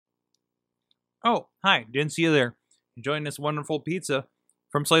Oh, hi. Didn't see you there. Enjoying this wonderful pizza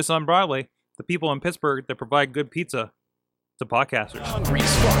from Slice on Broadway. The people in Pittsburgh that provide good pizza to podcasters. Hungry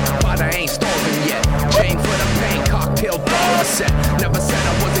as fuck, but I ain't starving yet. Chain for the pain, cocktail dollar set. Never said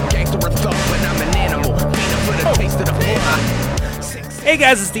I was a gangster or thug, but I'm an animal. Feeding for the taste of the floor. Hey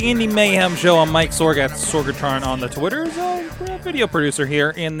guys, it's the Indy Mayhem Show. I'm Mike Sorg at Sorgatron on the Twitters. We're a video producer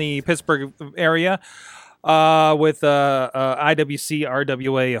here in the Pittsburgh area with IWC,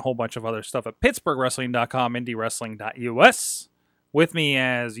 RWA, a whole bunch of other stuff at PittsburghWrestling.com, IndyWrestling.us. With me,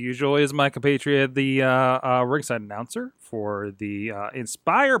 as usual, is my compatriot, the ringside announcer for the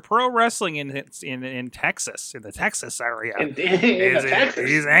Inspire Pro Wrestling in Texas, in the Texas area. In Texas.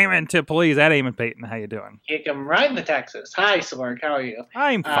 He's aiming to please. At Eamon Payton, how you doing? Kick him right into Texas. Hi, Sorg. How are you?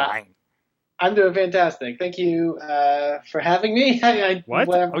 I'm fine. I'm doing fantastic. Thank you for having me. What?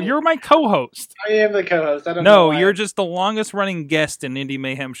 Oh, you're my co-host. I am the co-host. I don't know. No, you're just the longest-running guest in Indy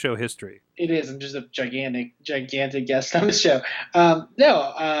Mayhem Show history. It is. I'm just a gigantic guest on the show. I'm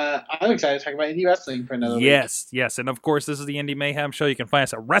excited to talk about Indy Wrestling for another week. Yes. And, of course, this is the Indy Mayhem Show. You can find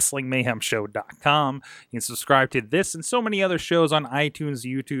us at WrestlingMayhemShow.com. You can subscribe to this and so many other shows on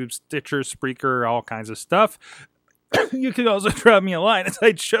iTunes, YouTube, Stitcher, Spreaker, all kinds of stuff. You can also drop me a line as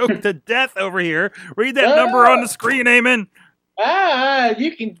I choke to death over here. Read that number on the screen, Eamon.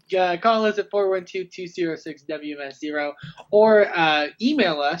 You can call us at 412-206-WMS0 or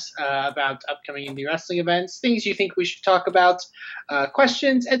email us about upcoming indie wrestling events, things you think we should talk about,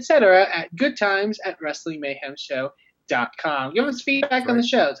 questions, etc. at goodtimes@WrestlingMayhemShow.com. Give us feedback on the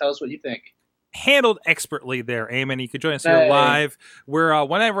show. Tell us what you think. Handled expertly there, Eamon. You can join us here live. We're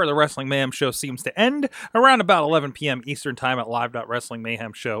whenever the Wrestling Mayhem Show seems to end, around about 11 p.m. Eastern Time at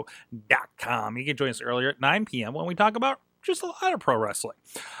live.wrestlingmayhemshow.com. You can join us earlier at 9 p.m. when we talk about just a lot of pro wrestling.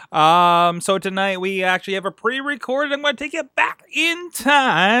 So tonight we actually have a pre-recorded. I'm going to take you back in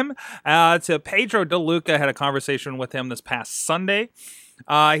time to Pedro Deluca. I had a conversation with him this past Sunday.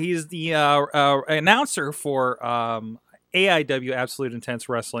 He's the announcer for AIW, Absolute Intense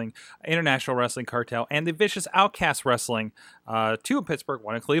Wrestling, International Wrestling Cartel, and the Vicious Outcast Wrestling, two in Pittsburgh,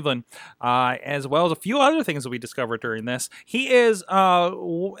 one in Cleveland, as well as a few other things that we discovered during this. He is,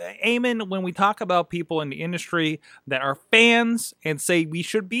 Eamon, when we talk about people in the industry that are fans and say we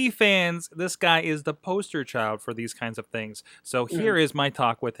should be fans, this guy is the poster child for these kinds of things. So here is my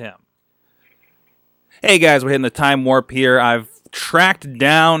talk with him. Hey guys, we're hitting the time warp here. I've tracked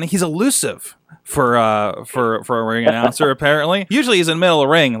down, he's elusive for a ring announcer, apparently. Usually he's in the middle of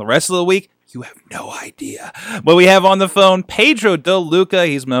the ring. The rest of the week, you have no idea. But we have on the phone Pedro Deluca.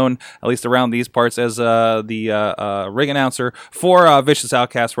 He's known, at least around these parts, as the ring announcer for Vicious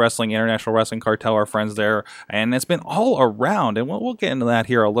Outcast Wrestling, International Wrestling Cartel, our friends there. And it's been all around, and we'll get into that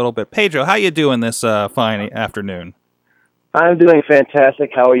here a little bit. Pedro, how you doing this fine afternoon? I'm doing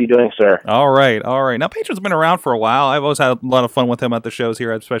fantastic. How are you doing, sir? All right. Now, Pedro's been around for a while. I've always had a lot of fun with him at the shows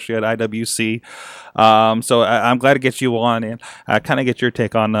here, especially at IWC. So I'm glad to get you on and kind of get your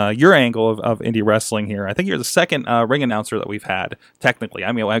take on your angle of indie wrestling here. I think you're the second ring announcer that we've had, technically.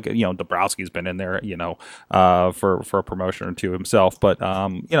 I mean, Dabrowski's been in there, for a promotion or two himself. But,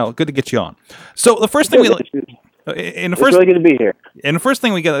 good to get you on. So the first thing it's really good to be here. And the first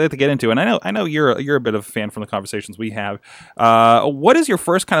thing we got to get into, and I know you're a bit of a fan from the conversations we have. What is your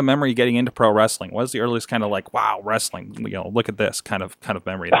first kind of memory getting into pro wrestling? What is the earliest kind of like, wow, wrestling? Look at this kind of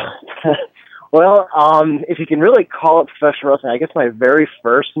memory there. Well, if you can really call it professional wrestling, I guess my very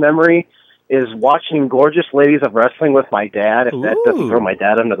first memory is watching Gorgeous Ladies of Wrestling with my dad. If that doesn't throw my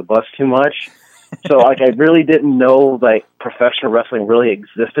dad under the bus too much. So, I really didn't know, professional wrestling really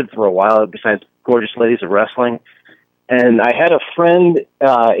existed for a while besides Gorgeous Ladies of Wrestling. And I had a friend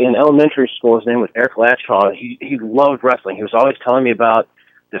in elementary school. His name was Eric Latchaw. He loved wrestling. He was always telling me about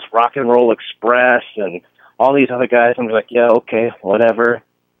this Rock and Roll Express and all these other guys. I'm like, yeah, okay, whatever.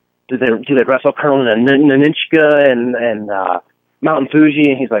 Do they wrestle Colonel Nanichka and Mountain Fuji?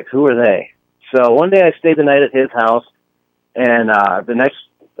 And he's like, who are they? So one day I stayed the night at his house, and the next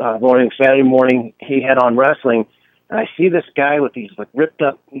Saturday morning, he had on wrestling, and I see this guy with these ripped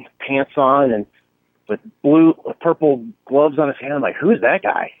up pants on and with purple gloves on his hand. I'm like, who's that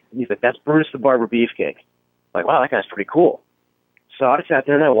guy? And he's like, that's Brutus the Barber Beefcake. I'm like, wow, that guy's pretty cool. So I sat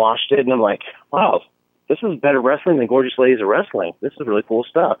there and I watched it, and I'm like, wow, this is better wrestling than Gorgeous Ladies of Wrestling. This is really cool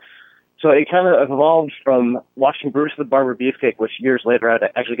stuff. So it kind of evolved from watching Brutus the Barber Beefcake, which years later I had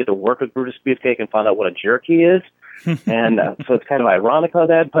to actually get to work with Brutus Beefcake and find out what a jerk he is. And so it's kind of ironic on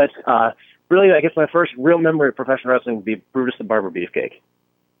that. But really, I guess my first real memory of professional wrestling would be Brutus the Barber Beefcake.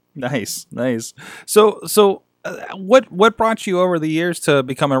 Nice. So what brought you over the years to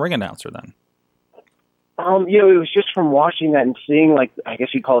become a ring announcer then? It was just from watching that and seeing, like, I guess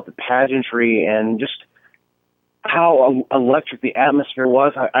you'd call it the pageantry and just how electric the atmosphere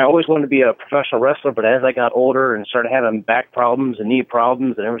was. I always wanted to be a professional wrestler, but as I got older and started having back problems and knee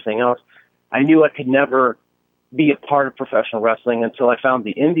problems and everything else, I knew I could never be a part of professional wrestling until I found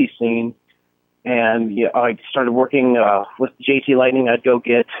the indie scene. And I started working with JT Lightning. I'd go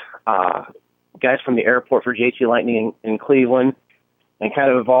get guys from the airport for JT Lightning in Cleveland, and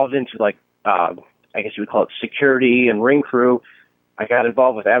kind of evolved into, like, I guess you would call it security and ring crew. I got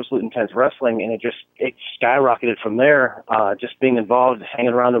involved with Absolute Intense Wrestling, and it skyrocketed from there, just being involved,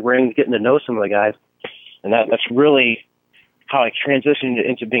 hanging around the ring, getting to know some of the guys. And that's really how I transitioned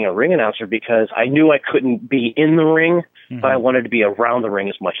into being a ring announcer, because I knew I couldn't be in the ring, but I wanted to be around the ring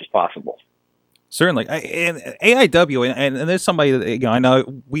as much as possible. Certainly, and AIW, and there's somebody that, I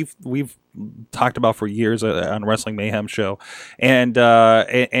know we've talked about for years on Wrestling Mayhem show, and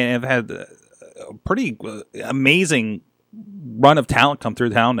have had a pretty amazing run of talent come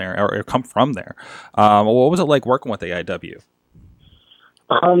through town there, or come from there. What was it like working with AIW?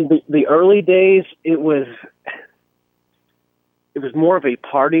 The early days, it was more of a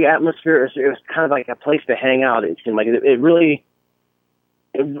party atmosphere. It was kind of like a place to hang out. It seemed like it really.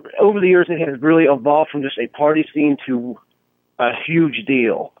 Over the years, it has really evolved from just a party scene to a huge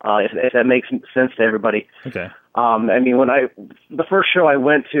deal, if that makes sense to everybody. Okay. I mean, the first show I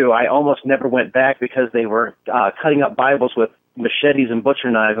went to, I almost never went back because they were cutting up Bibles with machetes and butcher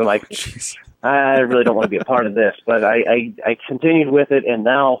knives. I'm like, I really don't want to be a part of this. But I continued with it, and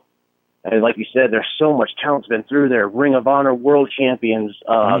now, and like you said, there's so much talent's been through there. Ring of Honor world champions,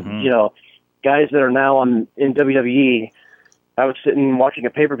 guys that are now in WWE. I was sitting watching a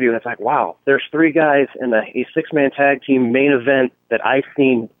pay-per-view, and it's like, wow, there's 3 guys in a 6-man tag team main event that I've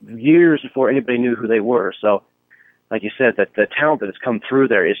seen years before anybody knew who they were. So, like you said, that the talent that has come through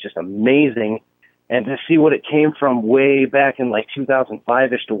there is just amazing. And to see what it came from way back in like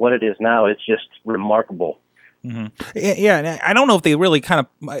 2005-ish to what it is now, it's just remarkable. Mm-hmm. Yeah, and I don't know if they really kind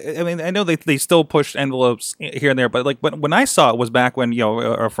of. I mean, I know they still pushed envelopes here and there, but when I saw it was back when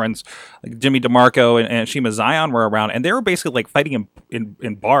our friends like Jimmy DeMarco and Shima Zion were around, and they were basically like fighting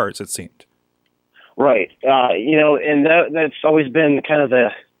in bars. It seemed. Right, and that's always been kind of the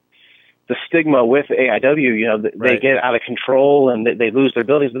stigma with AIW. They get out of control and they lose their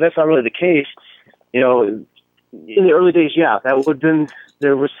buildings, but that's not really the case. In the early days, that would have been.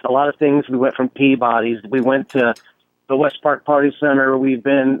 There was a lot of things. We went from Peabody's. We went to the West Park Party Center. We've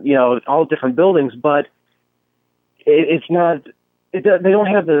been, all different buildings, but it's not. They don't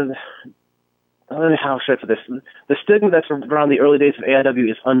have the. I don't know how should I put this. The stigma that's around the early days of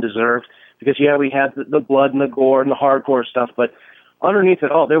AIW is undeserved because we had the blood and the gore and the hardcore stuff, but underneath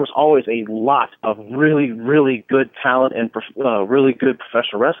it all, there was always a lot of really, really good talent and really good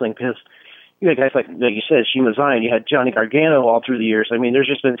professional wrestling because. You had guys like you said, Shima Zion. You had Johnny Gargano all through the years. I mean, there's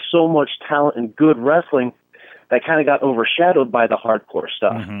just been so much talent and good wrestling that kind of got overshadowed by the hardcore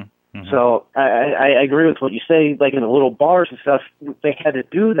stuff. Mm-hmm. Mm-hmm. So I agree with what you say. Like in the little bars and stuff, they had to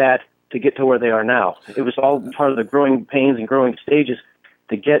do that to get to where they are now. It was all part of the growing pains and growing stages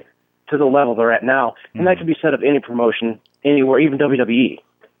to get to the level they're at now. Mm-hmm. And that can be said of any promotion, anywhere, even WWE.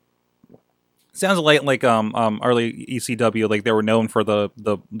 Sounds like early ECW, like they were known for the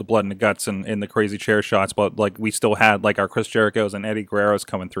blood and the guts and the crazy chair shots, but like we still had like our Chris Jericho's and Eddie Guerrero's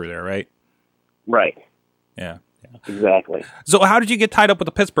coming through there, right? Right. Yeah. Exactly. So how did you get tied up with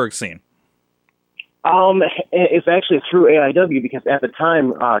the Pittsburgh scene? It's actually through AIW because at the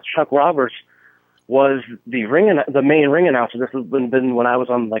time Chuck Roberts was the main ring announcer. This has been when I was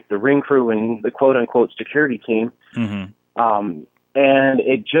on like the ring crew and the quote unquote security team. Mm-hmm. And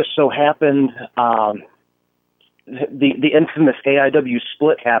it just so happened the infamous AIW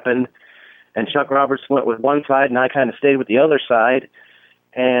split happened, and Chuck Roberts went with one side, and I kind of stayed with the other side.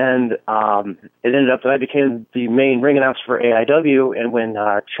 And it ended up that I became the main ring announcer for AIW. And when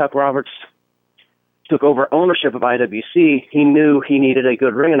Chuck Roberts took over ownership of IWC, he knew he needed a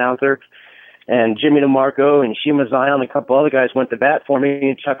good ring announcer. And Jimmy DeMarco and Shima Zion and a couple other guys went to bat for me.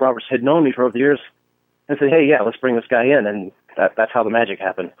 And Chuck Roberts had known me for over the years and said, "Hey, let's bring this guy in." And that's how the magic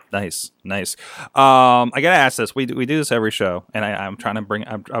happened. Nice. I gotta ask this. We do this every show, and I was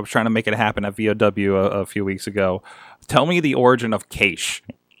trying to make it happen at VOW a few weeks ago. Tell me the origin of Cache.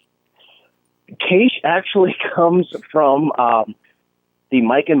 Cache actually comes from the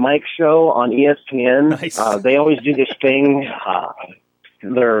Mike and Mike show on ESPN. Nice. They always do this thing.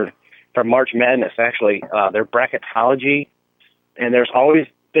 They're for March Madness, actually. They're bracketology, and there's always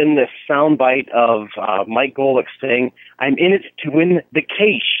been this soundbite of Mike Golick saying, "I'm in it to win the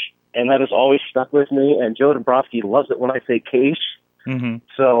Cache," and that has always stuck with me. And Joe Dombrowski loves it when I say Cache. Mm-hmm.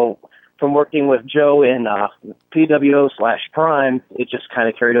 So from working with Joe in PWO/Prime, it just kind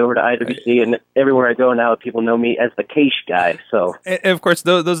of carried over to IWC, and everywhere I go now, people know me as the Case guy. So, and of course,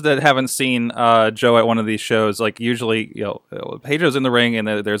 those that haven't seen Joe at one of these shows, like usually, Pedro's in the ring, and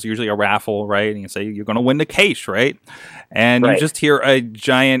there's usually a raffle, right? And you say you're going to win the Case, right? And you just hear a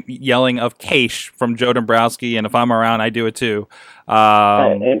giant yelling of Case from Joe Dombrowski, and if I'm around, I do it too.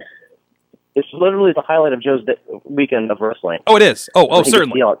 And it's literally the highlight of Joe's weekend of wrestling. Oh, it is. Oh,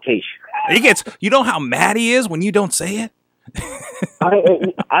 certainly. Yell at Case. He gets. You know how mad he is when you don't say it.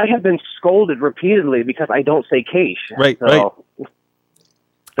 I have been scolded repeatedly because I don't say Case. Right. There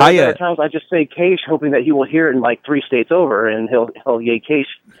are times I just say Case, hoping that he will hear it in like 3 states over, and he'll yay Case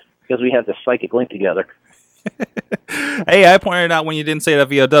because we have this psychic link together. Hey, I pointed out when you didn't say it at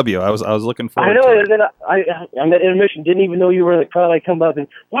VOW. I was looking forward. I know. To it. And then I'm at intermission. Didn't even know you were in the crowd. I come up and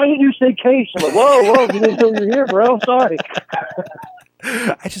why did you say Case? I'm like, whoa, you didn't know you were here, bro. Sorry.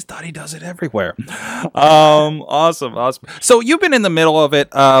 I just thought he does it everywhere. Awesome. So you've been in the middle of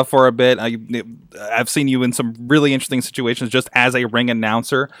it for a bit. I've seen you in some really interesting situations just as a ring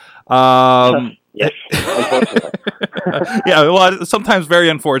announcer. Yes, unfortunately. Yeah, well, sometimes very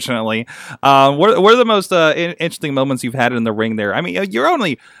unfortunately. What are the most interesting moments you've had in the ring there? I mean,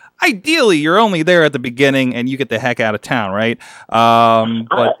 ideally, you're only there at the beginning and you get the heck out of town, right?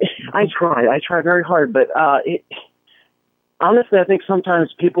 But I try very hard, but honestly, I think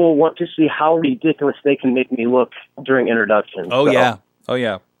sometimes people want to see how ridiculous they can make me look during introductions. Oh yeah.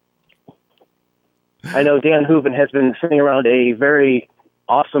 I know Dan Hooven has been sending around a very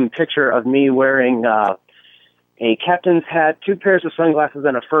awesome picture of me wearing a captain's hat, 2 pairs of sunglasses,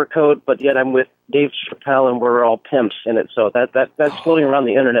 and a fur coat, but yet I'm with Dave Chappelle and we're all pimps in it. So that's floating around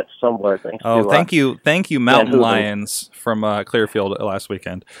the internet somewhere. Thank you, Mountain Lions from Clearfield last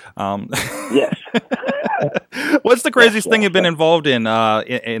weekend. Yes. What's the craziest thing you've been involved in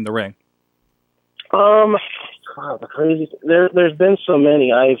the ring? Wow, the craziest. There's been so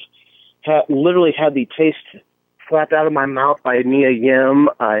many. I've literally had the taste slapped out of my mouth by Mia Yim.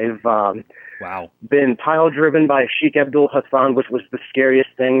 I've been pile driven by Sheikh Abdul Hassan, which was the scariest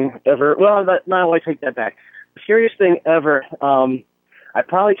thing ever. Well, I take that back. The scariest thing ever. I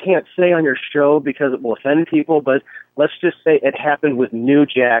probably can't say on your show because it will offend people, but let's just say it happened with New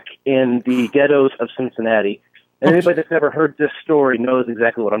Jack in the ghettos of Cincinnati. And anybody that's ever heard this story knows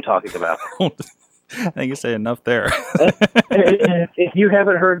exactly what I'm talking about. I think you say enough there. If you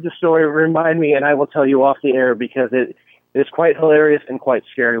haven't heard the story, remind me, and I will tell you off the air because it is quite hilarious and quite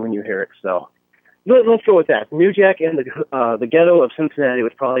scary when you hear it. So let's go with that. New Jack in the ghetto of Cincinnati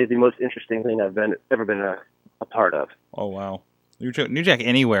was probably the most interesting thing I've ever been a part of. Oh wow, New Jack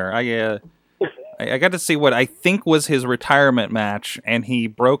anywhere. I got to see what I think was his retirement match, and he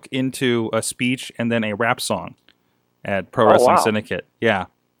broke into a speech and then a rap song at Pro Wrestling Syndicate. Yeah.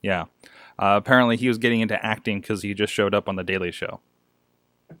 Apparently, he was getting into acting because he just showed up on The Daily Show.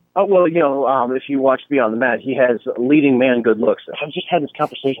 Oh, well, if you watch Beyond the Mat, he has leading man good looks. I just had this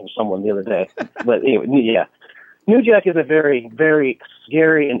conversation with someone the other day. But anyway, yeah. New Jack is a very, very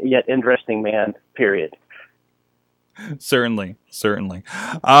scary and yet interesting man, period. Certainly.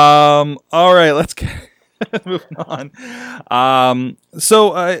 All right, let's get moving on.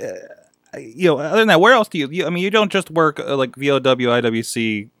 Other than that, where else do you you don't just work like VOW,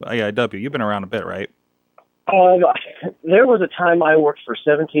 IWC, AIW. You've been around a bit, right? There was a time I worked for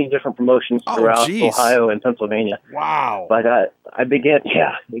 17 different promotions throughout Ohio and Pennsylvania. Wow. But I began,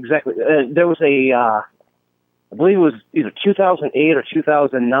 yeah, exactly. There was I believe it was either 2008 or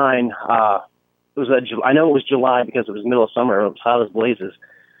 2009. I know it was July because it was middle of summer. It was hot as blazes.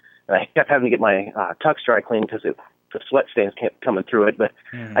 And I kept having to get my tux dry cleaned because the sweat stains kept coming through it. But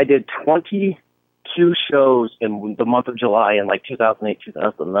I did 22 shows in the month of July in like 2008,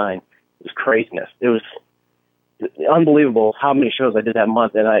 2009. It was craziness. It was unbelievable how many shows I did that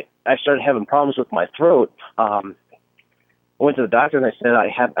month. And I started having problems with my throat. I went to the doctor and I said I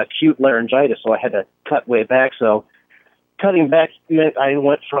had acute laryngitis, so I had to cut way back. So cutting back meant I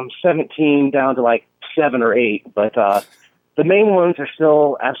went from 17 down to like 7 or 8. But the main ones are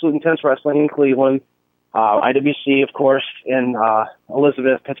still Absolute Intense Wrestling in Cleveland, IWC, of course, in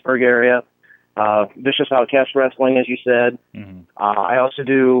Elizabeth, Pittsburgh area, Vicious Outcast Wrestling, as you said. Mm-hmm. I also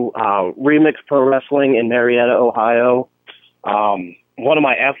do Remix Pro Wrestling in Marietta, Ohio. One of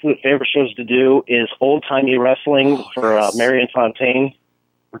my absolute favorite shows to do is Old Timey Wrestling for Marion Fontaine.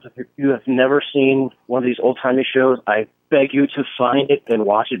 If you have never seen one of these old timey shows, I beg you to find it and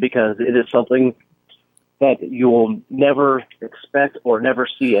watch it because it is something that you will never expect or never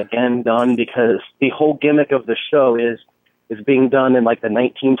see again done, because the whole gimmick of the show is being done in like the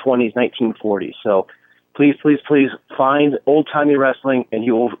 1920s, 1940s. So please, please, please find old-timey wrestling, and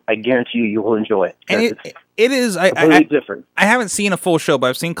I guarantee you will enjoy it. And it is completely different. I haven't seen a full show, but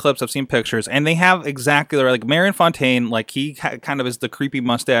I've seen clips, I've seen pictures, and they have exactly like Marion Fontaine, like he kind of is the creepy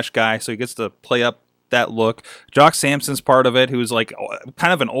mustache guy, so he gets to play up that look. Jock Sampson's part of it, who's like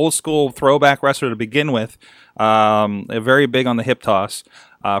kind of an old school throwback wrestler to begin with, very big on the hip toss.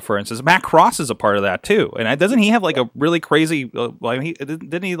 For instance, Matt Cross is a part of that too, and doesn't he have like a really crazy?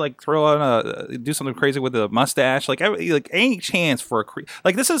 Didn't he like throw on do something crazy with the mustache? Like any chance for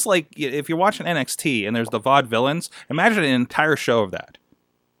like this is like if you're watching NXT and there's the Vaudevillains, imagine an entire show of that.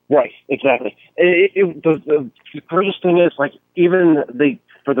 Right, exactly. The craziest thing is like even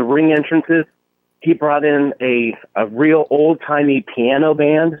for the ring entrances, he brought in a real old timey piano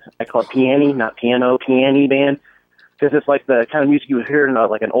band. I call it piano, not piano, piano band. Because it's like the kind of music you would hear in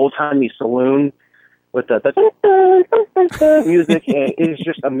like an old-timey saloon with the music. And it's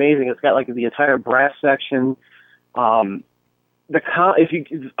just amazing. It's got like the entire brass section. You've got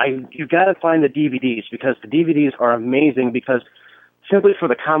to find the DVDs because the DVDs are amazing because simply for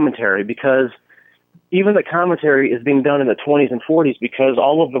the commentary, because even the commentary is being done in the 20s and 40s because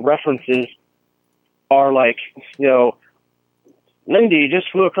all of the references are like, Lindy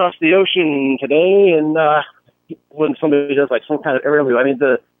just flew across the ocean today and, when somebody does like some kind of aerial view, I mean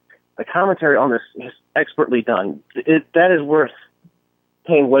the commentary on this is expertly done. That is worth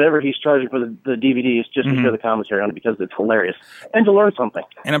paying whatever he's charging for the DVDs just to hear the commentary on it because it's hilarious and to learn something.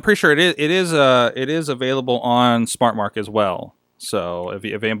 And I'm pretty sure it is available on SmartMark as well. So if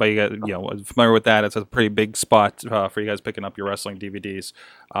anybody is familiar with that, it's a pretty big spot for you guys picking up your wrestling DVDs.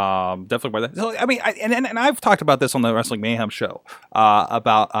 Definitely buy that. So, I mean, and I've talked about this on the Wrestling Mayhem show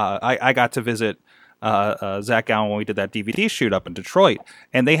about I got to visit. Zach Gowen when we did that DVD shoot up in Detroit,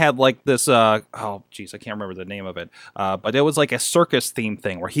 and they had like this I can't remember the name of it, but it was like a circus theme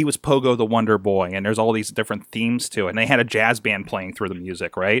thing where he was Pogo the Wonder Boy, and there's all these different themes to it, and they had a jazz band playing through the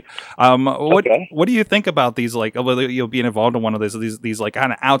music, right? What do you think about these, like you'll being involved in one of these like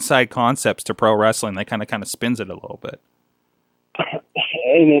kind of outside concepts to pro wrestling that kind of spins it a little bit?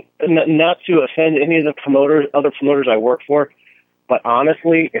 And not to offend any of the other promoters I work for, but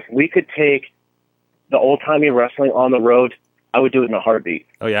honestly, if we could take the old-timey wrestling on the road, I would do it in a heartbeat.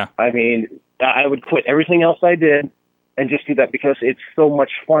 Oh, yeah. I mean, I would quit everything else I did and just do that because it's so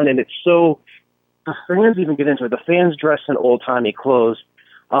much fun and it's so... The fans even get into it. The fans dress in old-timey clothes.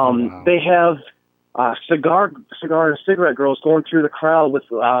 Wow. They have cigar and cigarette girls going through the crowd with,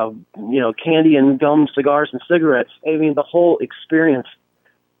 candy and gum, cigars and cigarettes. I mean, the whole experience,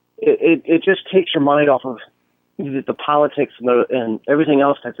 it just takes your mind off of the politics and everything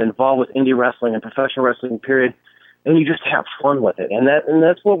else that's involved with indie wrestling and professional wrestling, period, and you just have fun with it. And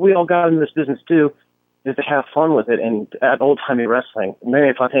that's what we all got in this business too, is to have fun with it. And at old-timey wrestling,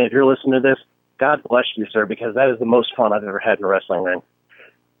 Marion Fontaine, if you're listening to this, God bless you, sir, because that is the most fun I've ever had in a wrestling ring.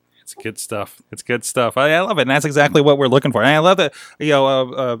 It's good stuff. I love it, and that's exactly what we're looking for. And I love that.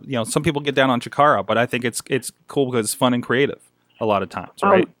 Some people get down on Chikara, but I think it's cool because it's fun and creative a lot of times,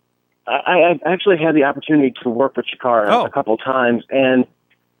 right? I actually had the opportunity to work with Chikara a couple of times, and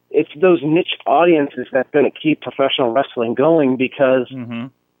it's those niche audiences that's going to keep professional wrestling going because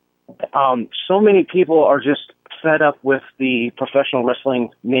so many people are just fed up with the professional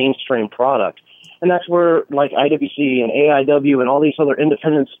wrestling mainstream product. And that's where like IWC and AIW and all these other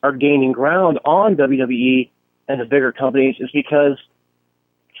independents are gaining ground on WWE and the bigger companies is because,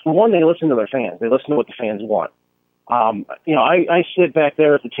 for one, they listen to their fans. They listen to what the fans want. I sit back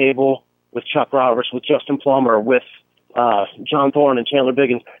there at the table with Chuck Roberts, with Justin Plummer, with John Thorne and Chandler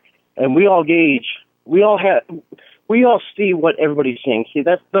Biggins, and we all gauge. We all see what everybody's seeing. See,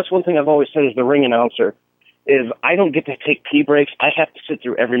 that's one thing I've always said as the ring announcer is I don't get to take pee breaks. I have to sit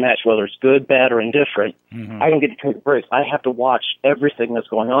through every match, whether it's good, bad, or indifferent. I don't get to take breaks. I have to watch everything that's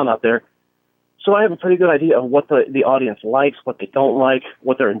going on out there. So I have a pretty good idea of what the audience likes, what they don't like,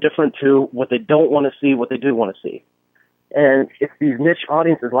 what they're indifferent to, what they don't want to see, what they do want to see. And it's these niche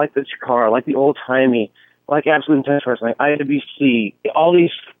audiences like the Chikara, like the old-timey, like Absolute Intense Wrestling, IWC,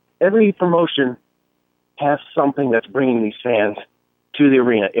 every promotion has something that's bringing these fans to the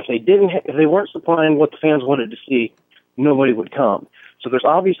arena. If they weren't supplying what the fans wanted to see, nobody would come. So there's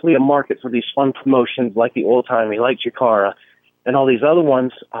obviously a market for these fun promotions like the old-timey, like Chikara, and all these other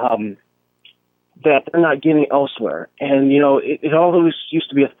ones that they're not getting elsewhere. And, it always used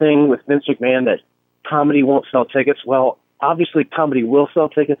to be a thing with Vince McMahon that comedy won't sell tickets. Well, obviously comedy will sell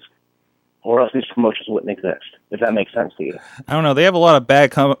tickets, or else these promotions wouldn't exist, if that makes sense to you. I don't know. They have a lot of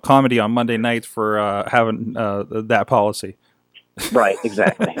bad comedy on Monday nights for having that policy. Right,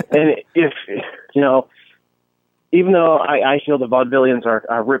 exactly. And if, even though I feel the vaudevillians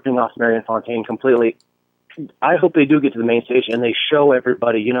are ripping off Marion Fontaine completely, I hope they do get to the main stage and they show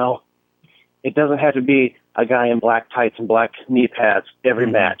everybody, it doesn't have to be a guy in black tights and black knee pads every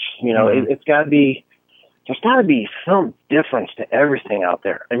match. It's got to be, there's got to be some difference to everything out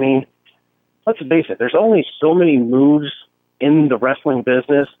there. I mean, let's face it, there's only so many moves in the wrestling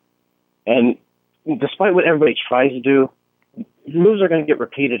business, and despite what everybody tries to do, moves are going to get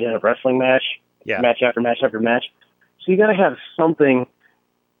repeated in a wrestling match, match after match after match. So you got to have something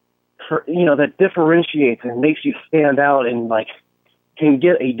that differentiates and makes you stand out and can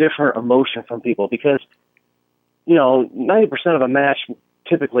get a different emotion from people, because 90% of a match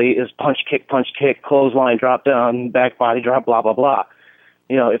typically is punch kick, clothesline, drop down, back body drop, blah blah blah.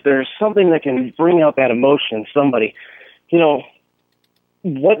 If there's something that can bring out that emotion in somebody,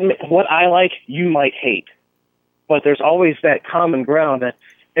 what I like, you might hate, but there's always that common ground that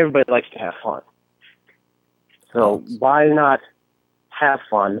everybody likes to have fun. So why not have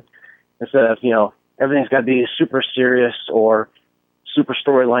fun instead of, everything's got to be super serious or super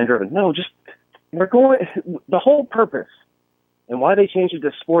storyline driven? No, just the whole purpose and why they changed it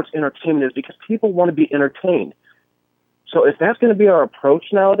to sports entertainment is because people want to be entertained. So if that's going to be our approach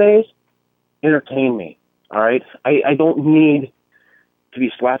nowadays, entertain me, all right? I don't need to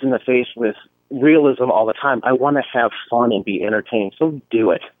be slapped in the face with realism all the time. I want to have fun and be entertained, so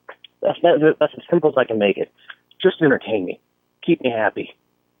do it. That's as simple as I can make it. Just entertain me. Keep me happy.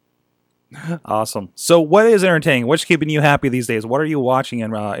 Awesome. So what is entertaining? What's keeping you happy these days? What are you watching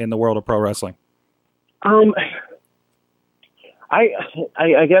in the world of pro wrestling? I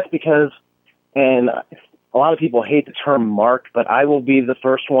guess because, and a lot of people hate the term mark, but I will be the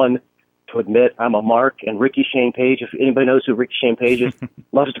first one to admit I'm a mark. And Ricky Shane Page, if anybody knows who Ricky Shane Page is,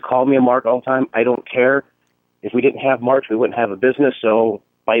 loves to call me a mark all the time. I don't care. If we didn't have marks, we wouldn't have a business. So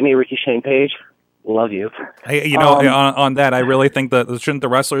bite me, Ricky Shane Page. Love you. Hey, on that, I really think that shouldn't the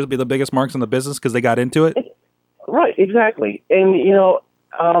wrestlers be the biggest marks in the business because they got into it? Right, exactly. And,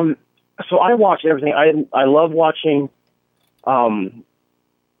 so I watch everything. I love watching, and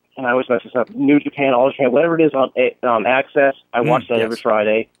I always mess this up, New Japan, All Japan, whatever it is on Access. I watch that every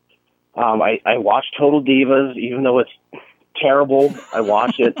Friday. I watch Total Divas, even though it's terrible. I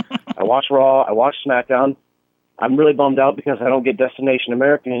watch it. I watch Raw. I watch SmackDown. I'm really bummed out because I don't get Destination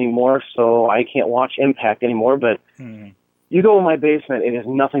American anymore, so I can't watch Impact anymore. But you go in my basement, it is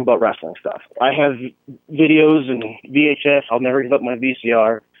nothing but wrestling stuff. I have videos and VHS. I'll never give up my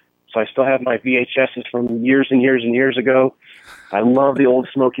VCR. So I still have my VHSs from years and years and years ago. I love the old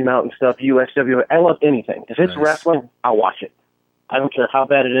Smoky Mountain stuff, USW. I love anything. If it's wrestling, I'll watch it. I don't care how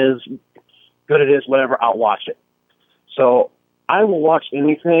bad it is, good it is, whatever, I'll watch it. So I will watch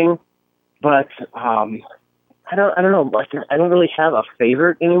anything, but I don't know. I don't really have a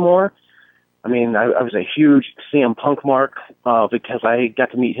favorite anymore. I mean, I was a huge CM Punk mark because I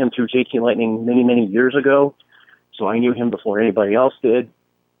got to meet him through JT Lightning many, many years ago. So I knew him before anybody else did.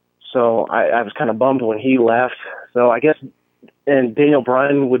 So I was kind of bummed when he left. So I guess, and Daniel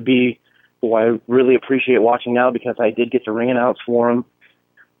Bryan would be who I really appreciate watching now because I did get to ring announce for him.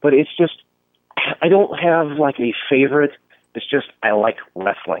 But it's just, I don't have a favorite. It's just, I like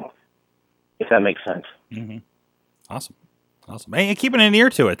wrestling, if that makes sense. Mm-hmm. Awesome. And keeping an ear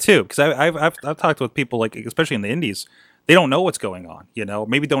to it too, because I've talked with people especially in the indies, they don't know what's going on.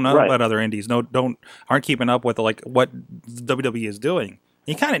 Maybe don't know about other indies. Aren't keeping up with what WWE is doing.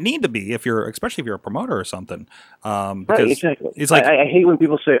 You kind of need to be especially if you're a promoter or something. Because right, exactly. It's I hate when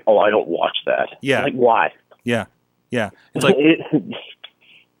people say, "Oh, I don't watch that." Yeah. Why? Yeah. It's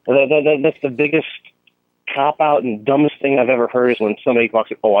that's the biggest cop out and dumbest thing I've ever heard is when somebody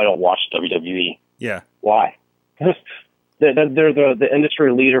walks, "Oh, I don't watch WWE." Yeah. Why? They're the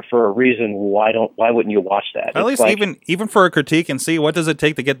industry leader for a reason. Why wouldn't you watch that? At least even for a critique and see what does it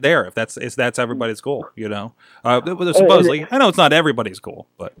take to get there if that's everybody's goal. Supposedly, I know it's not everybody's goal,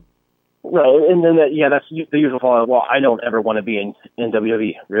 but right. And then that's the usual follow. Well, I don't ever want to be in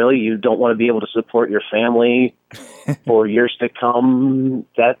WWE. Really, you don't want to be able to support your family for years to come.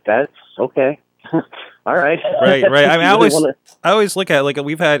 That's okay. All right. Right. I mean, I always look at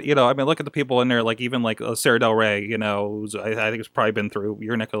we've had look at the people in there even Sarah Del Rey, who's I think it's probably been through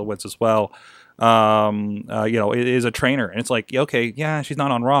your neck of the woods as well. Is a trainer, and it's okay, yeah, she's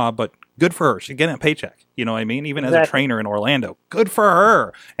not on Raw, but good for her. She's getting a paycheck. You know what I mean? Even as a trainer in Orlando, good for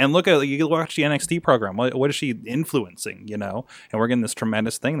her. And look at you watch the NXT program. What is she influencing? And we're getting this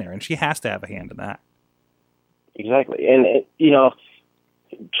tremendous thing there, and she has to have a hand in that. Exactly, and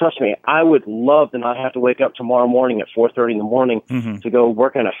trust me, I would love to not have to wake up tomorrow morning at 4:30 in the morning to go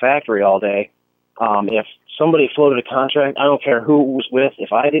work in a factory all day. If somebody floated a contract, I don't care who it was with.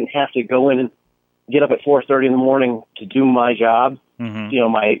 If I didn't have to go in and get up at 4:30 in the morning to do my job,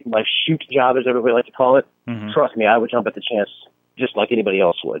 Mm-hmm. my shoot job, as everybody likes to call it. Mm-hmm. Trust me, I would jump at the chance just like anybody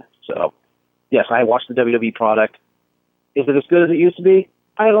else would. So, yes, I watch the WWE product. Is it as good as it used to be?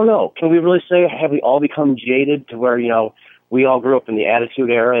 I don't know. Can we really say, have we all become jaded to where, we all grew up in the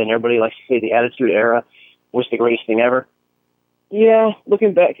Attitude Era, and everybody likes to say the Attitude Era was the greatest thing ever? Yeah,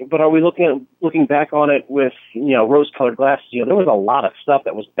 looking back, but are we looking back on it with, rose-colored glasses? There was a lot of stuff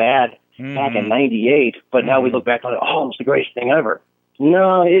that was bad back in '98, but now we look back on it, oh, it was the greatest thing ever.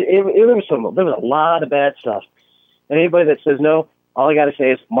 No, there was a lot of bad stuff. And anybody that says no, all I got to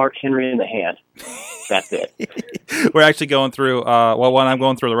say is Mark Henry in the hand. That's it. We're actually going through, when I'm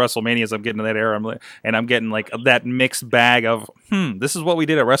going through the WrestleManias, I'm getting to that era, I'm getting like that mixed bag of, this is what we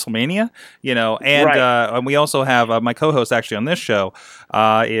did at WrestleMania, and Right. And we also have my co-host actually on this show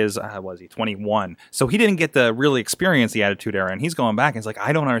is, was he 21? So he didn't get to really experience the Attitude Era, and he's going back and he's like,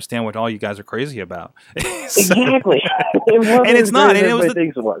 I don't understand what all you guys are crazy about. Exactly. And it's not, and it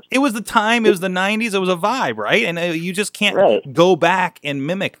was the time, it was the 90s, it was a vibe, right? And you just can't go back and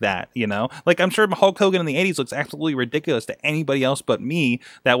mimic that, Like, I'm sure Hulk Hogan in the 80s looks absolutely ridiculous to anybody else but me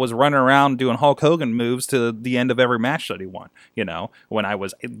that was running around doing Hulk Hogan moves to the end of every match that he won, when I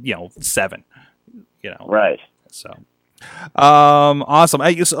was, 7, Right. So, awesome.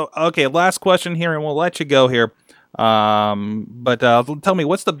 Okay, last question here, and we'll let you go here. But tell me,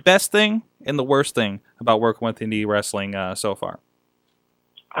 what's the best thing and the worst thing about working with Indy Wrestling so far?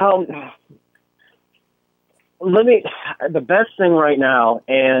 The best thing right now,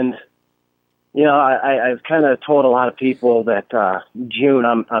 and I've kind of told a lot of people that June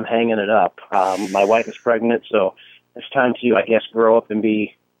I'm hanging it up. My wife is pregnant, so it's time to, I guess, grow up and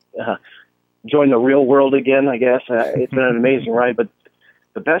be join the real world again. I guess it's been an amazing ride, but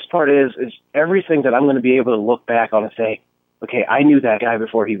the best part is everything that I'm going to be able to look back on and say, okay, I knew that guy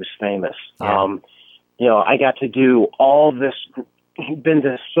before he was famous. Yeah. I got to do all this, been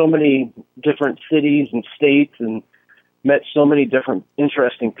to so many different cities and states and met so many different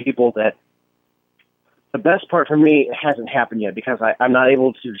interesting people that the best part for me hasn't happened yet because I'm not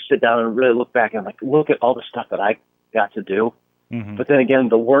able to sit down and really look back and look at all the stuff that I got to do. Mm-hmm. But then again,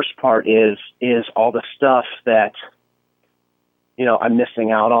 the worst part is all the stuff that, I'm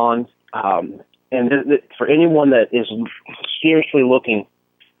missing out on. For anyone that is seriously looking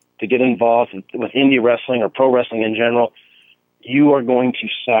to get involved with indie wrestling or pro wrestling in general, you are going to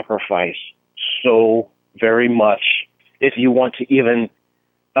sacrifice so very much if you want to even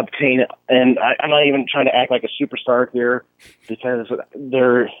obtain it. And I'm not even trying to act like a superstar here because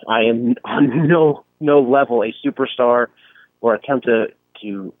I am on no level a superstar or attempt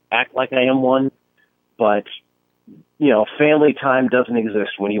to act like I am one. But, family time doesn't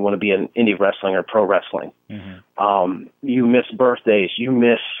exist when you want to be in indie wrestling or pro wrestling. Mm-hmm. You miss birthdays, you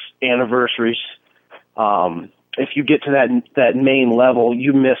miss anniversaries. If you get to that main level,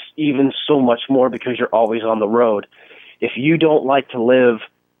 you miss even so much more because you're always on the road. If you don't like to live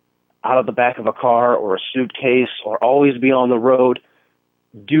out of the back of a car or a suitcase or always be on the road,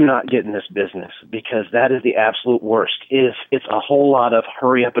 do not get in this business because that is the absolute worst. It's a whole lot of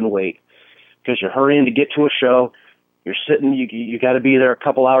hurry up and wait because you're hurrying to get to a show. You're sitting, you got to be there a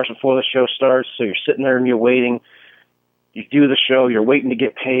couple hours before the show starts, so you're sitting there and you're waiting. You do the show, you're waiting to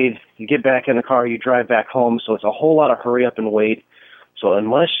get paid, you get back in the car, you drive back home, so it's a whole lot of hurry up and wait. So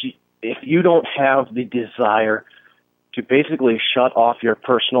if you don't have the desire to basically shut off your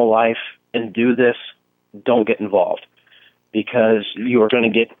personal life and do this, don't get involved because you are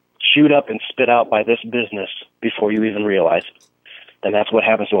going to get chewed up and spit out by this business before you even realize it. And that's what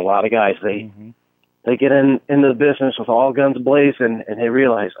happens to a lot of guys. They get into the business with all guns blazing and they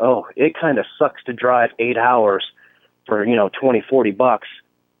realize, oh, it kind of sucks to drive 8 hours for, $20-$40,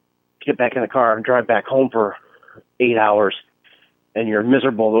 get back in the car and drive back home for 8 hours, and you're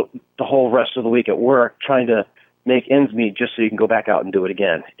miserable the whole rest of the week at work trying to make ends meet just so you can go back out and do it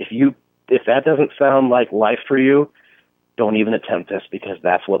again. If that doesn't sound like life for you, don't even attempt this because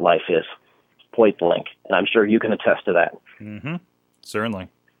that's what life is, point blank. And I'm sure you can attest to that. Mm-hmm. Certainly.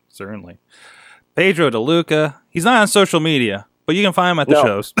 Pedro Deluca, he's not on social media, but you can find him at the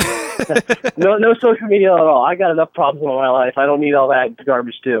shows. No social media at all. I got enough problems in my life. I don't need all that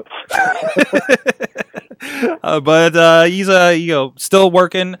garbage too. But he's still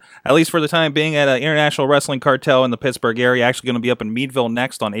working, at least for the time being, at International Wrestling Cartel in the Pittsburgh area. Actually going to be up in Meadville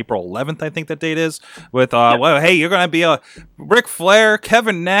next on April 11th, I think that date is. With hey, you're going to be Ric Flair,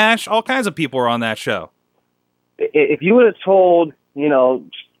 Kevin Nash, all kinds of people are on that show. If you would have told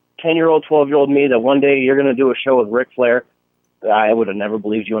 10-year-old, 12-year-old me that one day you're going to do a show with Ric Flair, I would have never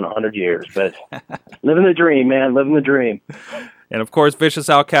believed you in 100 years. But living the dream, man, living the dream. And of course, Vicious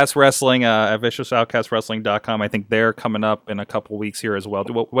Outcast Wrestling at ViciousOutcastWrestling.com. I think they're coming up in a couple weeks here as well.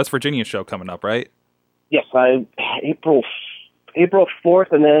 West Virginia show coming up, right? Yes, April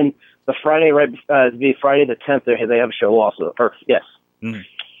 4th, and then the Friday the Friday the 10th. They have a show also. Yes.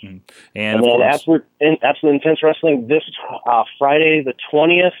 Mm-hmm. And then Absolute Intense Wrestling this Friday the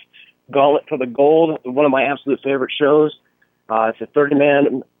 20th. Gauntlet for the Gold, one of my absolute favorite shows. It's a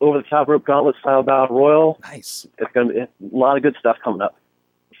 30-man over-the-top rope gauntlet style battle royal. Nice. It's going to be a lot of good stuff coming up.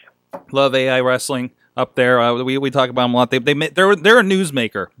 Love AI Wrestling up there. We talk about them a lot. They're a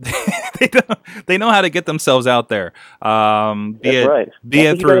newsmaker. they know how to get themselves out there. Yeah,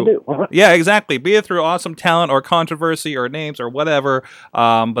 exactly. Be it through awesome talent or controversy or names or whatever.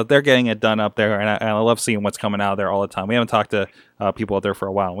 But they're getting it done up there, and I love seeing what's coming out of there all the time. We haven't talked to people out there for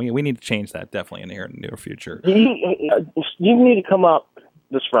a while. We need to change that definitely in the near future. You need to come up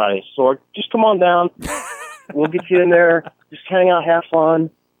this Friday, Sorg. Just come on down. We'll get you in there. Just hang out, have fun.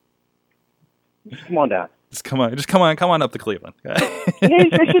 Just come on down. Just come on up to Cleveland.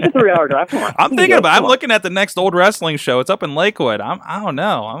 It's just a 3-hour drive. Come on. I'm looking at the next old wrestling show. It's up in Lakewood. I don't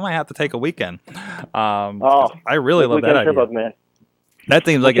know. I might have to take a weekend. I really love that idea. Man. That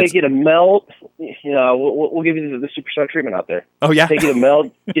seems like take you to Meld. You know, we'll give you the superstar treatment out there. Oh yeah. Take you to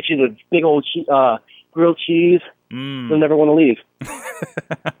Meld. Get you the big old grilled cheese. You'll never want to leave.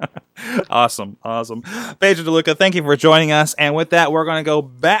 Awesome. Pedro Deluca, thank you for joining us. And with that, we're going to go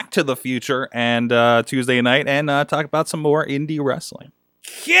back to the future and Tuesday night and talk about some more indie wrestling.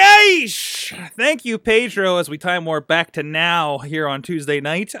 Yeesh! Thank you, Pedro, as we time more back to now here on Tuesday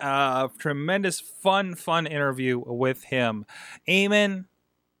night. Tremendous fun interview with him. Eamon,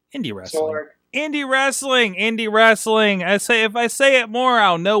 indie wrestling. Sorg. Indie wrestling. If I say it more,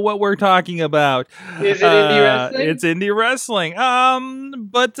 I'll know what we're talking about. Is it indie wrestling? It's indie wrestling.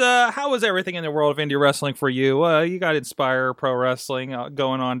 But how is everything in the world of indie wrestling for you? You got Inspire Pro Wrestling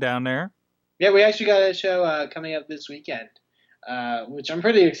going on down there. Yeah, we actually got a show coming up this weekend, which I'm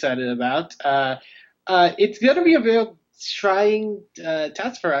pretty excited about. It's going to be a real trying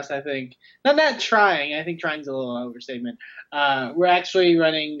test for us, I think. Not trying. I think trying's a little overstatement. We're actually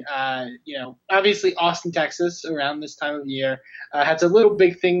running, obviously Austin, Texas around this time of year. Has a little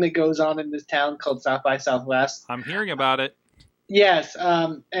big thing that goes on in this town called South by Southwest. I'm hearing about it. Yes,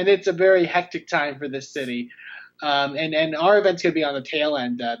 and it's a very hectic time for this city. And our event's going to be on the tail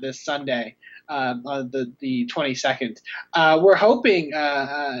end this Sunday, on the 22nd. We're hoping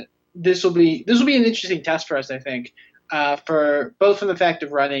this will be an interesting test for us, I think. For both from the fact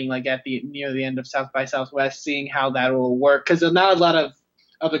of running like near the end of South by Southwest, seeing how that will work, because there's not a lot of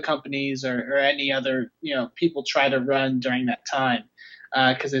other companies or any other people try to run during that time,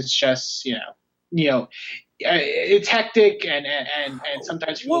 because it's just it's hectic and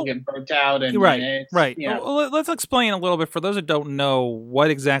sometimes people get burnt out and right. Yeah. Well, let's explain a little bit for those that don't know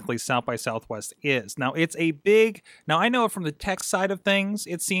what exactly South by Southwest is. Now it's now I know it from the tech side of things.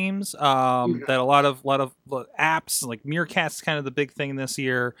 It seems that a lot of apps like Meerkat's kind of the big thing this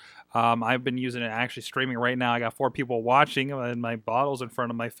year. I've been using it actually streaming right now. I got 4 people watching and my bottle's in front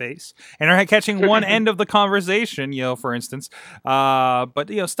of my face and are catching one end of the conversation, for instance.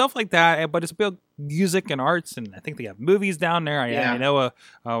 But stuff like that. But it's about music and arts, and I think they have movies down there. I know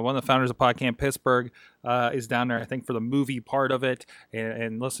one of the founders of PodCamp Pittsburgh is down there, I think, for the movie part of it,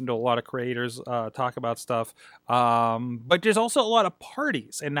 and listen to a lot of creators talk about stuff. But there's also a lot of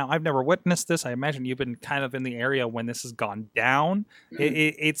parties, and now I've never witnessed this. I imagine you've been kind of in the area when this has gone down.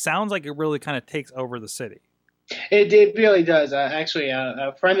 It sounds like it really kind of takes over the city. It really does. Actually,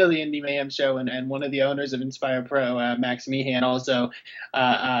 a friend of the Indie Mayhem show and one of the owners of Inspire Pro, Max Meehan, also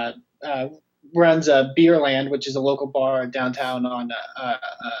runs Beerland, which is a local bar downtown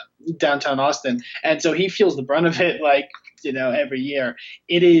downtown Austin, and so he feels the brunt of it, every year.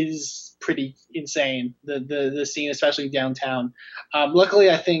 It is pretty insane, the scene, especially downtown. Luckily,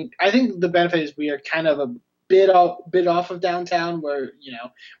 I think the benefit is we are kind of a bit off of downtown, where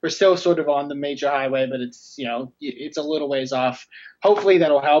we're still sort of on the major highway, but it's it's a little ways off. Hopefully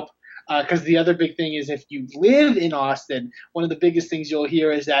that'll help. Because the other big thing is, if you live in Austin, one of the biggest things you'll hear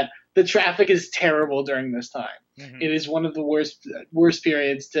is that the traffic is terrible during this time. Mm-hmm. It is one of the worst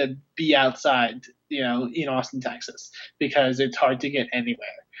periods to be outside, in Austin, Texas, because it's hard to get anywhere.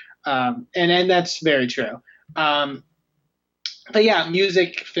 And that's very true. But yeah,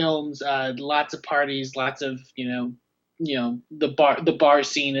 music, films, lots of parties, lots of the bar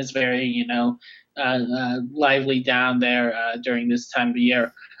scene is very lively down there during this time of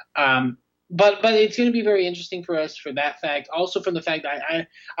year. But it's going to be very interesting for us for that fact. Also from the fact that I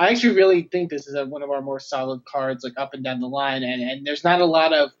actually really think this is one of our more solid cards, like up and down the line. And there's not a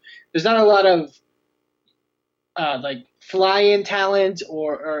lot of fly-in talent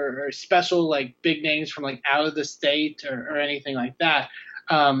or special like big names from like out of the state or anything like that,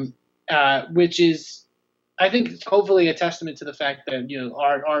 which is, I think, hopefully a testament to the fact that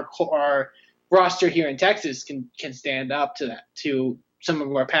our roster here in Texas can stand up to that, to some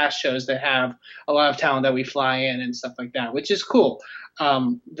of our past shows that have a lot of talent that we fly in and stuff like that, which is cool.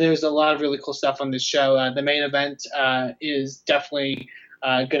 There's a lot of really cool stuff on this show. The main event is definitely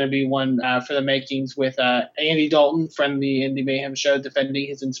going to be one for the makings, with Andy Dalton from the Indy Mayhem show defending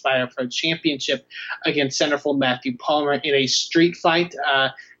his Inspire Pro Championship against centerfold Matthew Palmer in a street fight.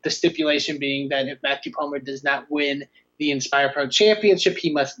 The stipulation being that if Matthew Palmer does not win the Inspire Pro Championship,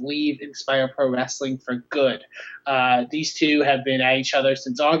 he must leave Inspire Pro Wrestling for good. These two have been at each other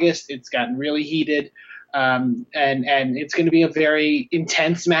since August. It's gotten really heated, and it's going to be a very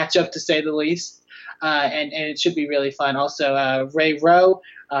intense matchup, to say the least. And it should be really fun. Also, Ray Rowe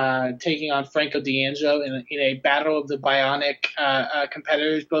taking on Franco D'Angelo in a battle of the bionic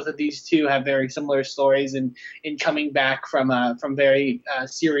competitors. Both of these two have very similar stories in coming back from very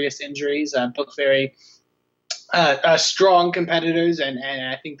serious injuries. Both very strong competitors, and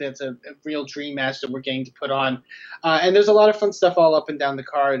I think that's a real dream match that we're getting to put on. And there's a lot of fun stuff all up and down the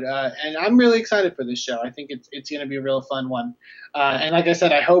card, and I'm really excited for this show. I think it's going to be a real fun one. And like I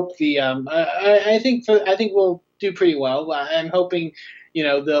said, I hope I think we'll do pretty well. I'm hoping,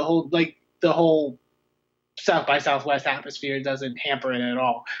 the whole South by Southwest atmosphere doesn't hamper it at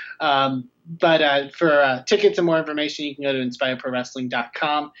all. But for tickets and more information, you can go to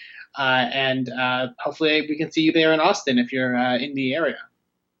inspireprowrestling.com. And hopefully we can see you there in Austin if you're in the area.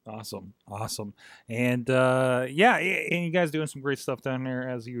 Awesome. And and you guys doing some great stuff down there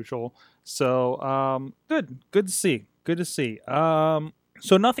as usual. So good to see.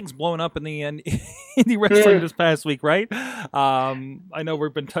 So nothing's blown up in the Indy Wrestling this past week, right? I know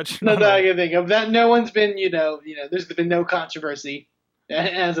we've been touching on that I can think of. That no one's been, there's been no controversy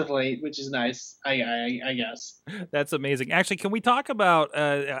as of late, which is nice, I guess. That's amazing. Actually, can we talk about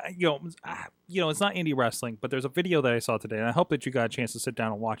it's not Indy Wrestling, but there's a video that I saw today, and I hope that you got a chance to sit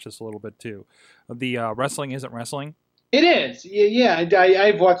down and watch this a little bit too. The Wrestling Isn't Wrestling. It is, yeah.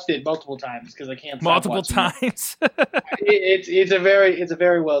 I've watched it multiple times because I can't stop multiple times. It's a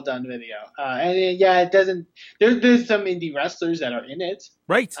very well done video, and it doesn't. There's some indie wrestlers that are in it.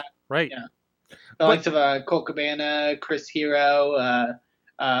 Right. Yeah. The likes of Colt Cabana, Chris Hero,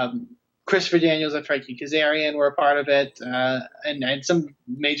 Christopher Daniels, and Frankie Kazarian were a part of it, and some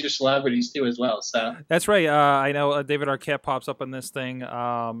major celebrities too as well. So that's right. I know David Arquette pops up in this thing,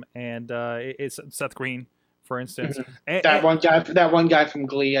 and it's Seth Green, for instance. Mm-hmm. That one guy from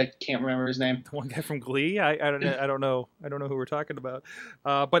Glee, I can't remember his name. The one guy from Glee, I don't know who we're talking about.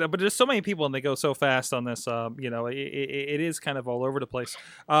 But there's so many people and they go so fast on this. It is kind of all over the place.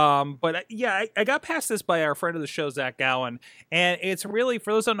 But I got past this by our friend of the show, Zach Gowen, and it's really,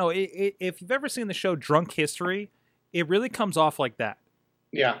 for those who don't know, if you've ever seen the show Drunk History, it really comes off like that.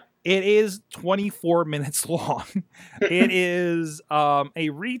 Yeah. It is 24 minutes long. It is a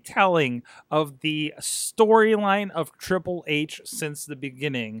retelling of the storyline of Triple H since the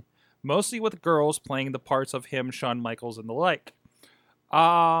beginning, mostly with girls playing the parts of him, Shawn Michaels, and the like.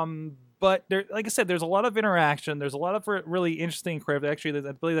 But there, like I said, there's a lot of interaction. There's a lot of really interesting craft. Actually,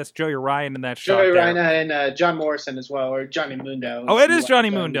 I believe that's Joey Ryan in that show. Joey Ryan and John Morrison as well, or Johnny Mundo. Oh, it is Johnny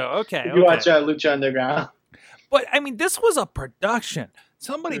Mundo. Okay. If you watch Lucha Underground. But, I mean, this was a production.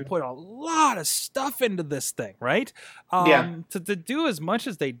 Somebody put a lot of stuff into this thing, right? To do as much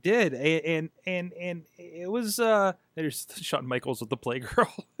as they did, and it was there's Shawn Michaels with the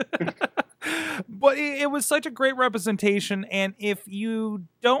Playgirl, but it was such a great representation. And if you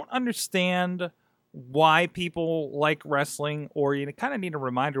don't understand why people like wrestling, or you kind of need a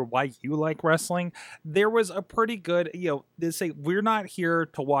reminder why you like wrestling, there was a pretty good, they say, we're not here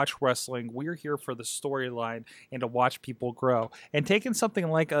to watch wrestling, we're here for the storyline and to watch people grow. And taking something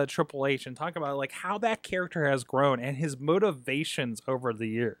like a Triple H and talk about like how that character has grown and his motivations over the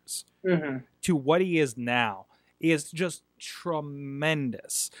years to what he is now is just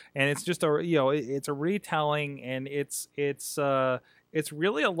tremendous. And it's just it's a retelling, and it's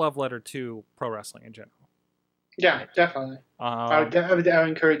really a love letter to pro wrestling in general. Yeah, definitely. I would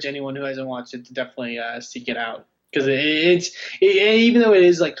encourage anyone who hasn't watched it to definitely seek it out, because it's even though it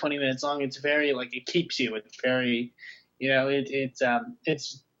is like 20 minutes long, it's very like it keeps you. It's very, it's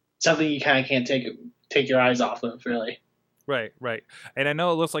something you kind of can't take your eyes off of, really. Right. And I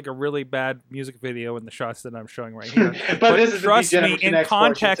know it looks like a really bad music video in the shots that I'm showing right here. but this is trust me, in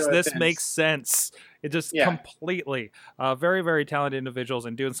context, portion, so this makes sense. It just completely, very, very talented individuals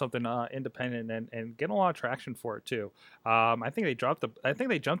and doing something independent and getting a lot of traction for it too. I think they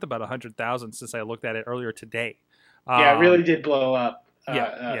jumped about 100,000 since I looked at it earlier today. Yeah, it really did blow up.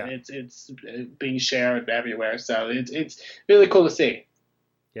 Yeah. It's being shared everywhere, so it's really cool to see.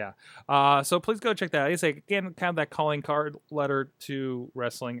 Yeah. So please go check that out. I say again, kind of that calling card letter to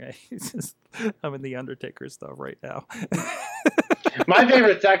wrestling. I'm in the Undertaker stuff right now. My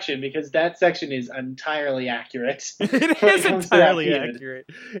favorite section, because that section is entirely accurate. It is entirely accurate.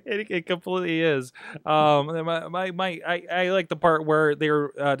 It completely is. I like the part where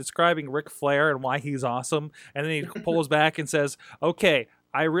they're describing Ric Flair and why he's awesome, and then he pulls back and says, "Okay,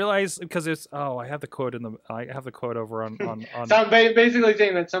 I realize," because it's I have the quote over on So I'm basically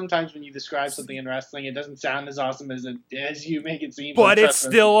saying that sometimes when you describe something in wrestling, it doesn't sound as awesome as you make it seem. But it's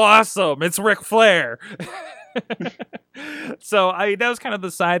still awesome. It's Ric Flair. So that was kind of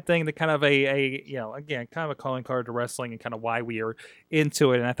the side thing, that kind of again, kind of a calling card to wrestling and kind of why we are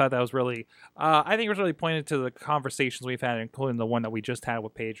into it. And I thought that was really, I think it was really pointed to the conversations we've had, including the one that we just had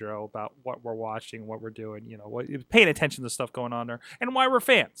with Pedro about what we're watching, what we're doing, paying attention to stuff going on there, and why we're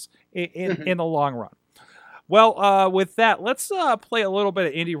fans in the long run. Well, with that, let's play a little bit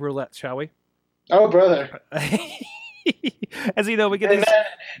of Indie Roulette, shall we? Oh, brother. As you know, we get these...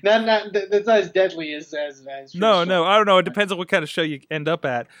 that's not as deadly as no, I don't know. It depends on what kind of show you end up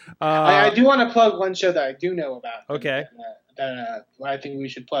at. I do want to plug one show that I do know about. Okay. That I think we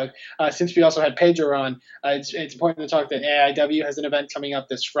should plug. Since we also had Pedro on, it's important to talk that AIW has an event coming up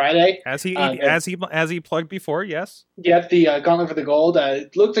this Friday. As he plugged before, yes. Yep, the Gauntlet for the Gold.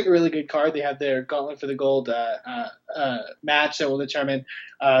 It looks like a really good card. They have their Gauntlet for the Gold match that will determine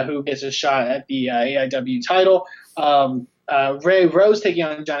who gets a shot at the AIW title. Ray Rose taking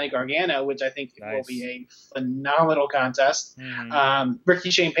on Johnny Gargano, which I think will be a phenomenal contest.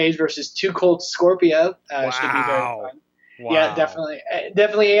 Ricky Shane Page versus Too Cold Scorpio should be very fun. Wow. Yeah, definitely.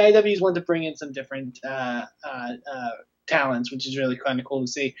 AIW is one to bring in some different talents, which is really kind of cool to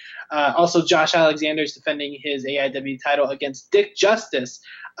see. Also, Josh Alexander is defending his AIW title against Dick Justice.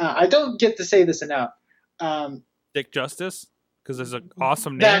 I don't get to say this enough. Dick Justice? Because there's an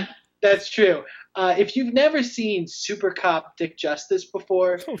awesome name. That's true. If you've never seen Super Cop Dick Justice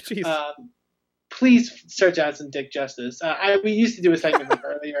before, please search out some Dick Justice. We used to do a segment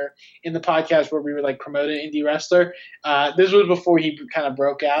earlier in the podcast where we were promoting Indie Wrestler. This was before he kind of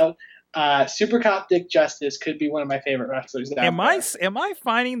broke out. Super Cop Dick Justice could be one of my favorite wrestlers. Am I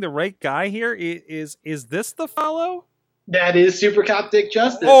finding the right guy here? Is this the fellow? That is Super Cop Dick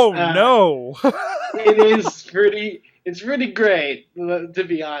Justice. Oh no! It's pretty great, to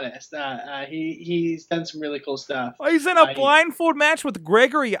be honest. He's done some really cool stuff. Oh, he's in a blindfold match with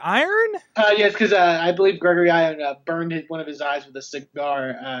Gregory Iron? Yes, because I believe Gregory Iron burned one of his eyes with a cigar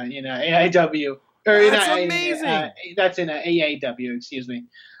in AIW. That's amazing. That's in AAW, excuse me.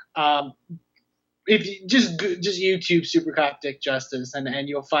 If you just YouTube Super Cop Dick Justice, and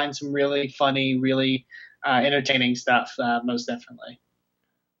you'll find some really funny, really entertaining stuff, most definitely.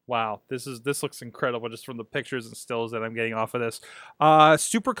 Wow, this looks incredible just from the pictures and stills that I'm getting off of this.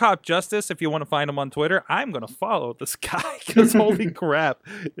 Super Cop Justice, if you want to find him on Twitter, I'm going to follow this guy because holy crap,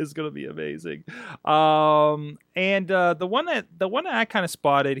 is going to be amazing. And the one that I kind of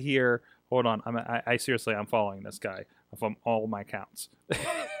spotted here. Hold on, I seriously, I'm following this guy from all my accounts,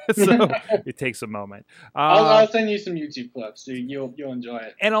 so it takes a moment. I'll send you some YouTube clips, so you'll enjoy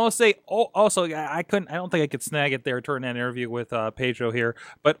it. And I'll say, also, I don't think I could snag it there during that interview with Pedro here,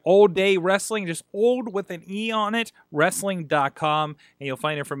 but Old Day Wrestling, just old with an E on it, wrestling.com, and you'll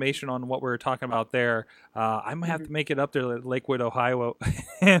find information on what we were talking about there. I might have to make it up there at Lakewood, Ohio.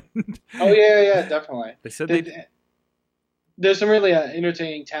 Oh yeah, definitely. They said there's some really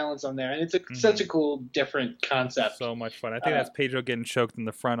entertaining talents on there, and it's such a cool, different concept. So much fun. I think that's Pedro getting choked in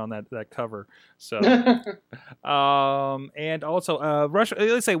the front on that cover. So, and also, Russia.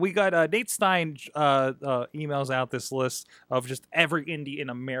 Let's say we got Nate Stein emails out this list of just every indie in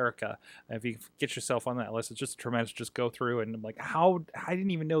America. If you get yourself on that list, it's just tremendous. Just go through and how I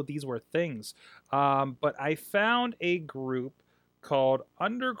didn't even know these were things. But I found a group called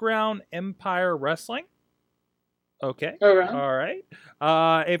Underground Empire Wrestling. Okay. All right.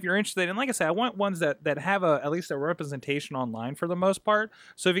 If you're interested, and like I said, I want ones that have at least a representation online for the most part.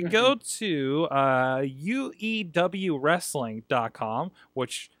 So if you go to uewwrestling.com,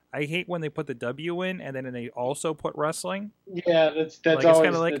 which I hate when they put the W in and then they also put wrestling. Yeah, that's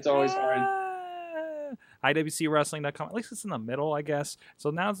always hard. IWCwrestling.com. At least it's in the middle, I guess.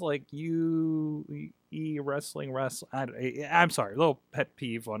 So now it's Wrestling. I'm sorry, a little pet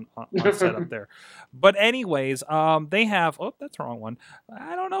peeve on setup there. But anyways, they have, that's the wrong one.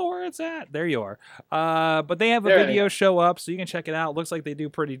 I don't know where it's at. There you are. But they have a video show up, so you can check it out. Looks like they do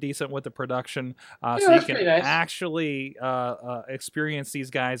pretty decent with the production. So you can actually experience these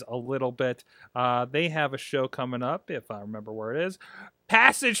guys a little bit. They have a show coming up, if I remember where it is.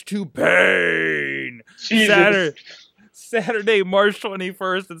 Passage to Pain. Saturday, March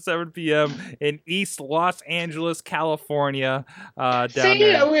 21st at 7 p.m. in East Los Angeles, California. Down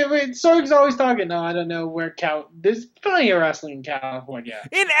there. Wait, Sorg's always talking. No, I don't know where there's plenty of wrestling in California.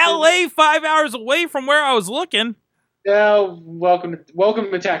 In LA, 5 hours away from where I was looking. Yeah, welcome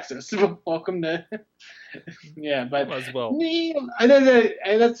to Texas. Welcome to... Yeah, but as well.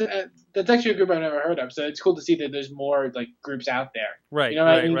 That's actually a group I've never heard of. So it's cool to see that there's more like groups out there. Right. You know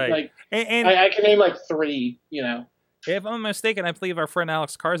what I mean? Right. Like, and I can name like 3. You know. If I'm mistaken, I believe our friend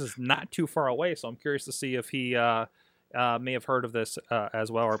Alex Cars is not too far away. So I'm curious to see if he may have heard of this as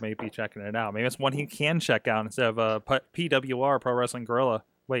well, or maybe checking it out. Maybe it's one he can check out instead of PWR Pro Wrestling Guerrilla.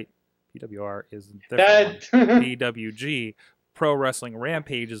 Wait, PWR is different. PWG Pro Wrestling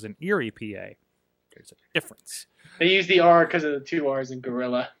Rampage is in Erie, PA. There's a difference. They use the R because of the 2 R's in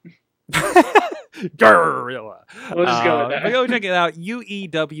Gorilla. Gorilla. We'll just go with that. Go check it out.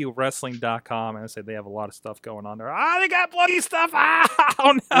 UEWWrestling.com. And I say they have a lot of stuff going on there. They got bloody stuff.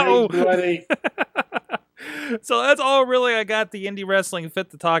 Oh no. Bloody. So that's all really I got the indie wrestling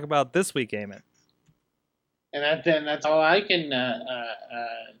fit to talk about this week, Eamon. And that's all I can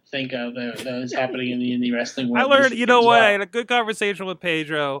think of that was happening in the indie wrestling world. I learned, you know what? I had a good conversation with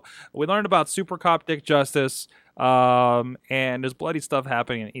Pedro. We learned about Super Cop Dick Justice, and there's bloody stuff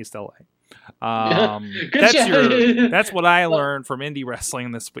happening in East LA. That's what I learned from indie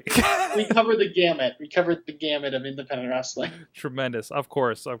wrestling this week. We covered the gamut. We covered the gamut of independent wrestling. Tremendous. Of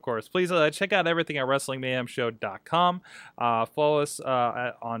course. Please check out everything at WrestlingMayhemShow.com. Follow us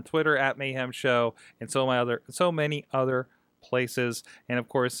on Twitter at Mayhem Show and so many other places. And of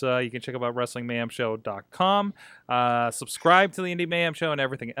course, you can check out WrestlingMayhemShow.com. Subscribe to the Indie Mayhem Show and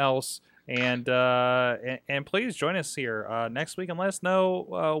everything else. And please join us here next week and let us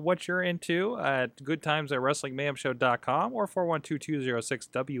know what you're into at good times at WrestlingMayhemShow.com or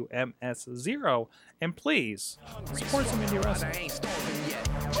 412-206-WMS0. And please support some indie wrestling.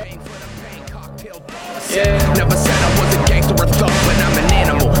 Yeah. Never said I was a gangster or thug, but I'm an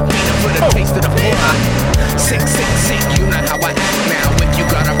animal. Beating for the taste of the fly. Sick, you know how I act now. If you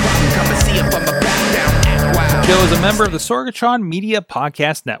got a problem, come and see if I'm a back down. Act wild. Joe is a member of the Sorgatron Media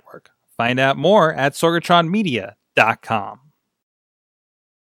Podcast Network. Find out more at sorgatronmedia.com.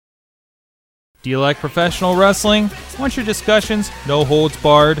 Do you like professional wrestling? Want your discussions no holds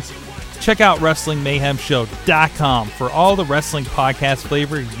barred? Check out WrestlingMayhemShow.com for all the wrestling podcast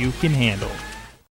flavor you can handle.